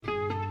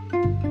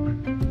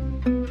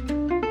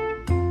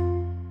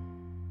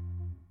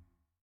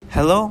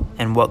Hello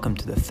and welcome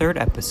to the third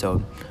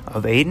episode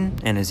of Aiden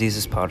and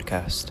Aziz's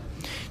podcast.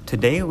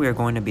 Today we are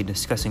going to be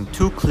discussing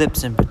two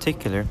clips in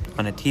particular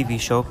on a TV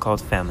show called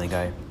Family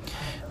Guy.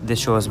 This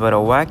show is about a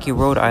wacky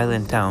Rhode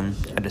Island town.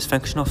 A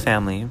dysfunctional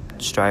family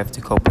strive to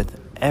cope with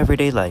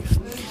everyday life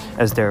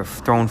as they're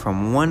thrown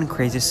from one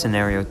crazy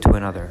scenario to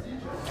another.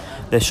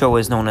 The show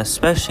is known,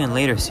 especially in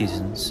later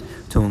seasons,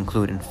 to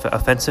include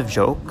offensive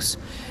jokes,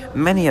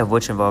 many of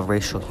which involve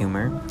racial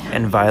humor,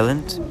 and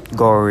violent,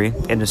 gory,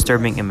 and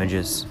disturbing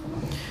images.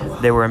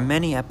 There were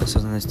many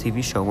episodes on this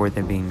TV show where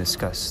they're being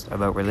discussed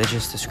about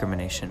religious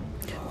discrimination,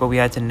 but we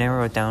had to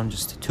narrow it down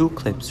just to two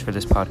clips for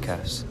this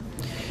podcast.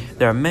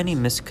 There are many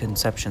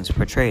misconceptions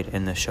portrayed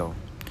in the show.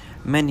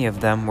 Many of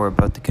them were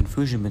about the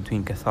confusion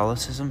between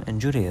Catholicism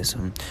and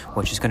Judaism,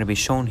 which is going to be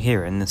shown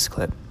here in this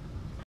clip.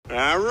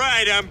 All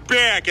right, I'm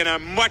back, and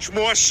I'm much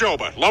more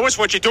sober. Lois,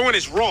 what you're doing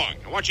is wrong.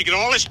 I want you to get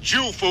all this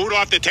Jew food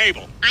off the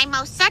table. I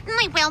most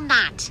certainly will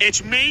not.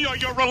 It's me or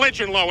your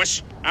religion,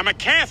 Lois. I'm a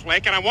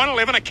Catholic, and I want to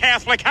live in a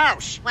Catholic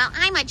house. Well,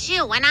 I'm a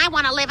Jew, and I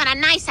want to live in a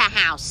nicer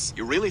house.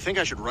 You really think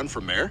I should run for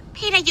mayor?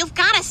 Peter, you've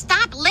got to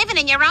stop living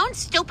in your own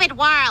stupid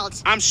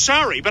world. I'm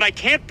sorry, but I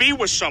can't be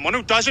with someone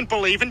who doesn't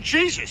believe in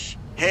Jesus.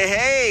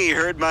 Hey,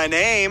 heard my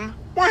name.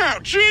 Wow,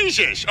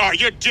 Jesus! Oh,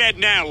 you're dead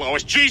now,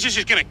 Lois. Jesus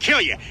is gonna kill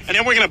you, and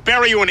then we're gonna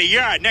bury you in a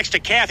yard next to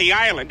Kathy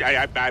Island.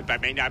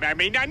 I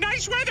mean,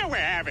 nice weather we're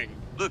having.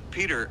 Look,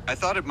 Peter, I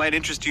thought it might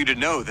interest you to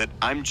know that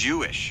I'm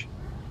Jewish.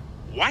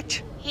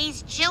 What?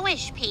 He's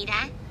Jewish, Peter.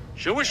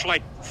 Jewish,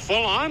 like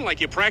full on, like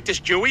you practice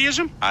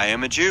Jewism? I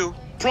am a Jew.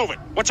 Prove it.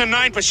 What's a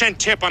 9%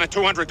 tip on a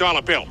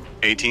 $200 bill?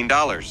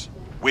 $18,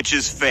 which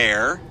is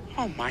fair.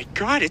 Oh my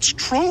God, it's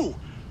true.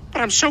 But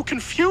I'm so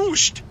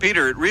confused.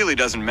 Peter, it really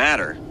doesn't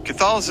matter.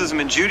 Catholicism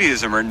and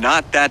Judaism are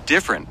not that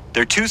different.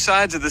 They're two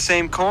sides of the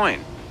same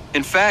coin.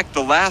 In fact,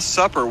 the Last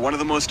Supper, one of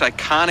the most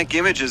iconic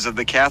images of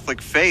the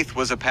Catholic faith,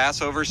 was a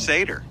Passover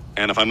Seder.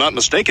 And if I'm not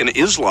mistaken,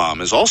 Islam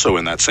is also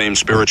in that same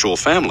spiritual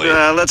family.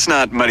 Let's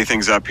not muddy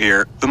things up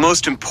here. The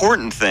most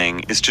important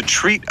thing is to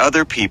treat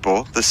other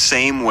people the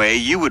same way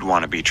you would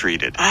want to be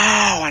treated.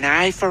 Oh, an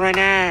eye for an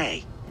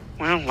eye.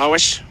 Well,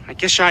 Lois, I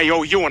guess I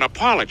owe you an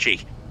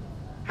apology.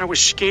 I was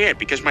scared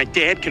because my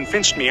dad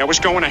convinced me I was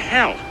going to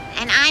hell.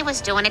 And I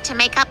was doing it to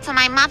make up for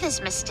my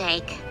mother's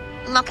mistake.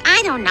 Look,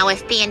 I don't know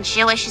if being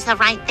Jewish is the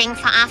right thing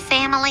for our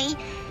family.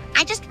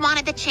 I just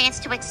wanted the chance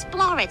to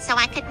explore it so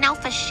I could know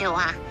for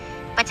sure.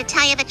 But to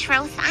tell you the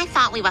truth, I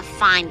thought we were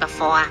fine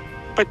before.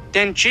 But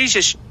then,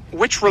 Jesus,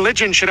 which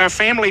religion should our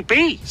family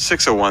be?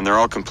 601, they're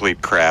all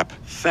complete crap.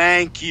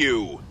 Thank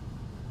you.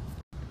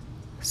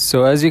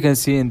 So as you can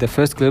see in the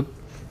first clip,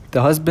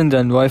 the husband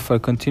and wife are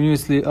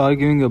continuously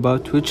arguing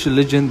about which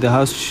religion the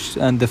house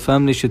and the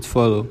family should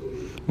follow,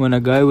 when a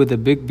guy with a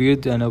big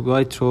beard and a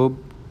white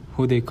robe,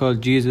 who they call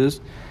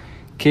Jesus,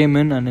 came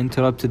in and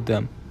interrupted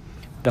them.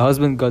 The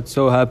husband got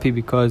so happy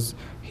because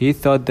he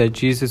thought that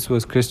Jesus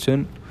was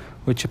Christian,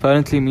 which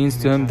apparently means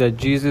to him that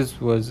Jesus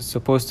was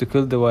supposed to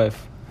kill the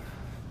wife,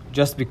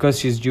 just because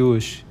she's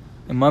Jewish.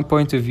 In my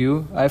point of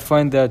view, I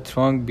find that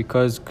wrong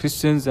because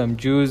Christians and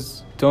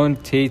Jews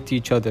don't hate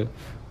each other.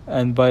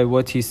 And by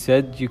what he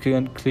said, you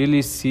can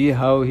clearly see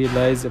how he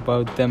lies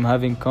about them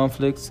having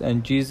conflicts,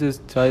 and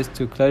Jesus tries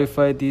to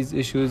clarify these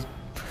issues,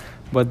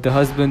 but the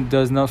husband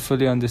does not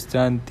fully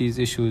understand these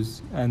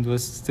issues and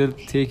was still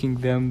taking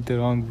them the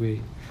wrong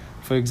way.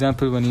 For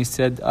example, when he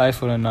said eye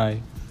for an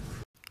eye.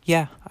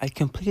 Yeah, I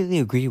completely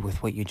agree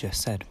with what you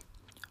just said.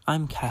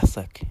 I'm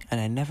Catholic,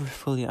 and I never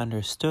fully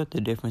understood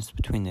the difference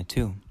between the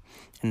two,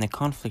 and the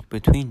conflict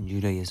between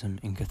Judaism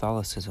and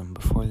Catholicism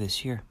before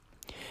this year.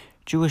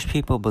 Jewish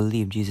people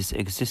believe Jesus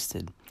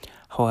existed.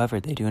 However,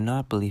 they do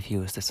not believe he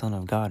was the Son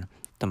of God,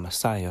 the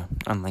Messiah,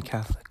 unlike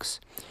Catholics.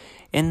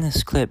 In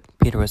this clip,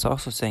 Peter was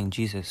also saying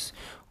Jesus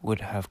would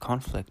have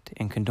conflict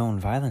and condone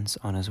violence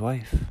on his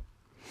wife.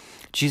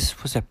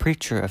 Jesus was a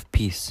preacher of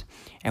peace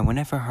and would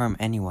never harm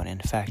anyone. In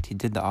fact, he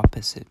did the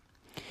opposite.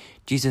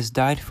 Jesus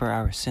died for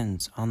our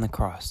sins on the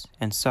cross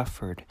and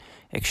suffered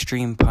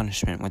extreme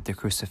punishment with the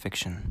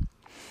crucifixion.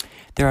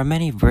 There are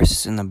many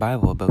verses in the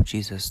Bible about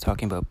Jesus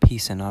talking about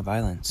peace and not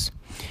violence.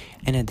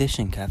 In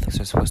addition, Catholics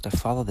are supposed to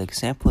follow the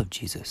example of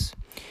Jesus.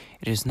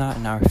 It is not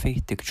in our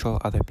faith to control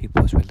other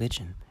people's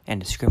religion and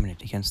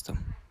discriminate against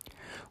them.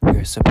 We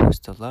are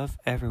supposed to love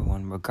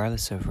everyone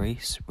regardless of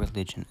race,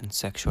 religion, and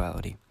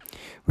sexuality.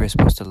 We are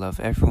supposed to love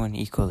everyone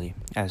equally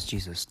as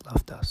Jesus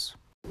loved us.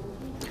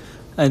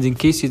 And in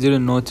case you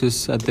didn't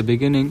notice at the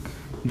beginning,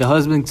 the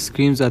husband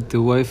screams at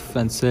the wife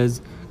and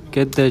says,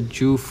 "Get that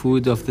Jew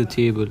food off the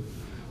table."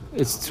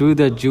 It's true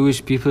that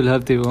Jewish people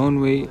have their own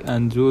way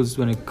and rules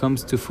when it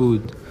comes to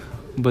food,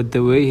 but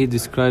the way he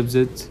describes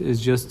it is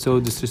just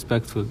so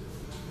disrespectful.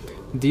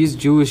 These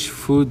Jewish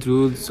food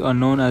rules are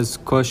known as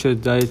kosher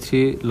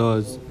dietary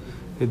laws.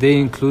 They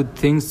include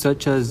things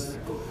such as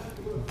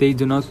they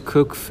do not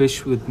cook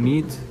fish with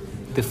meat,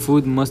 the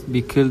food must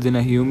be killed in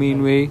a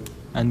humane way,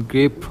 and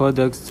grape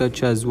products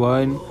such as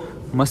wine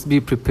must be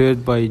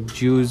prepared by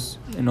Jews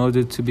in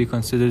order to be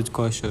considered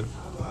kosher.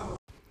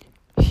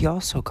 He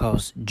also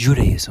calls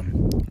Judaism,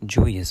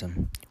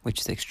 which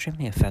is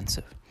extremely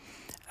offensive.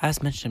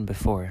 As mentioned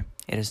before,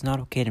 it is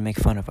not okay to make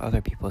fun of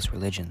other people's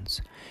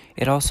religions.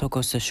 It also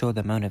goes to show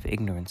the amount of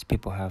ignorance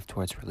people have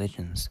towards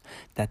religions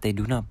that they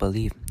do not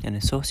believe and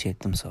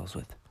associate themselves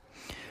with.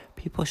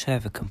 People should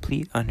have a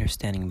complete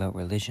understanding about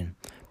religion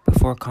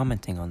before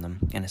commenting on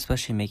them, and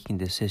especially making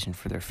a decision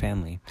for their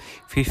family,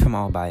 free from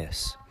all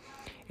bias.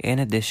 In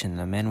addition,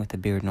 a man with a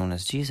beard known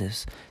as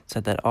Jesus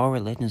said that all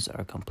religions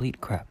are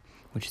complete crap,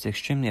 which is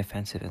extremely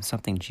offensive and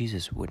something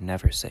Jesus would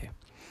never say.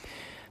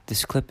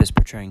 This clip is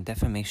portraying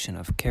defamation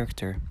of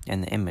character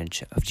and the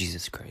image of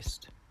Jesus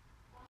Christ.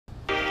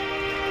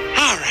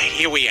 All right,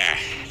 here we are.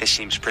 This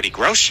seems pretty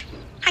gross.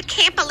 I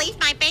can't believe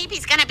my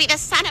baby's gonna be the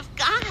son of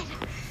God.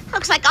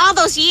 Looks like all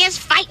those years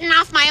fighting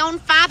off my own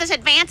father's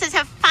advances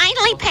have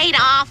finally paid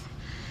off.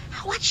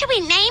 What should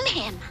we name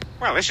him?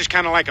 Well, this is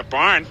kind of like a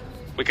barn.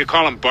 We could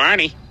call him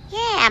Barney.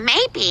 Yeah,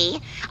 maybe.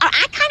 Or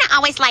I kind of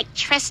always liked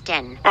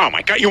Tristan. Oh,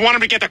 my God. You want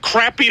him to get the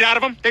crap beat out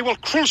of him? They will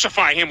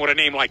crucify him with a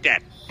name like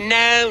that.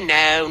 No.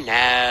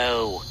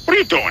 What are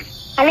you doing?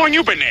 How long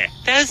you been there?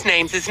 Those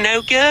names is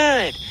no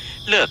good.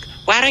 Look,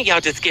 why don't y'all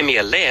just give me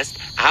a list?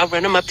 I'll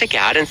run them up to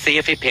God and see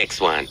if he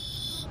picks one.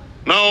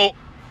 No.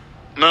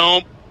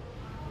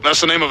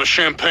 That's the name of a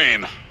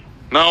champagne.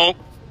 No.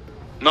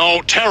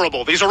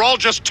 Terrible. These are all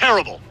just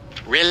terrible.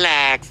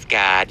 Relax,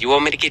 God. You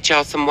want me to get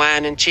y'all some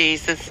wine and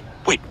cheeses?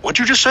 Wait, what'd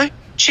you just say?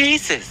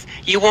 Cheeses.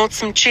 You want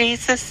some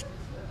cheeses?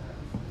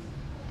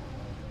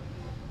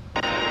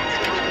 All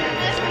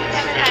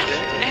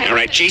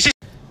right, Jesus.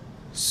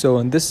 So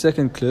in this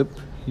second clip,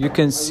 you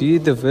can see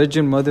the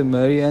Virgin Mother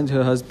Mary and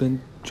her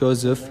husband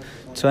Joseph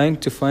trying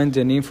to find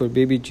a name for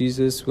baby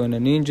Jesus when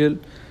an angel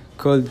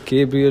called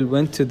Gabriel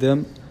went to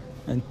them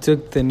and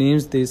took the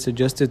names they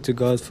suggested to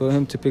God for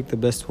him to pick the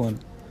best one.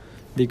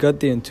 They got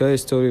the entire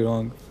story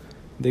wrong.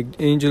 The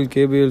angel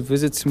Gabriel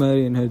visits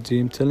Mary in her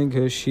dream, telling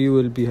her she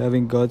will be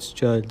having God's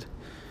child.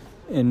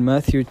 In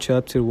Matthew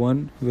chapter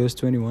 1, verse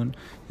 21,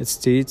 it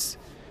states,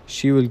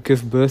 "She will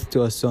give birth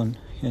to a son,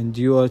 and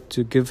you are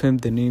to give him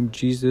the name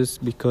Jesus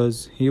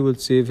because he will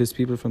save his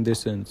people from their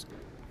sins."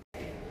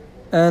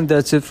 And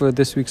that's it for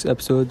this week's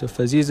episode of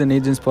Aziz and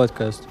Aidan's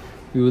podcast.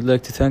 We would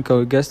like to thank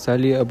our guest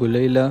Ali Abu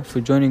Layla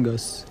for joining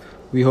us.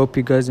 We hope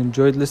you guys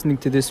enjoyed listening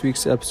to this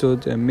week's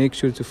episode, and make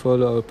sure to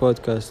follow our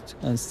podcast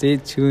and stay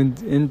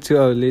tuned into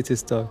our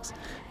latest talks.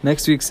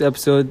 Next week's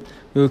episode,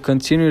 we will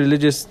continue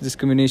religious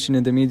discrimination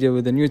in the media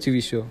with a new TV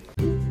show.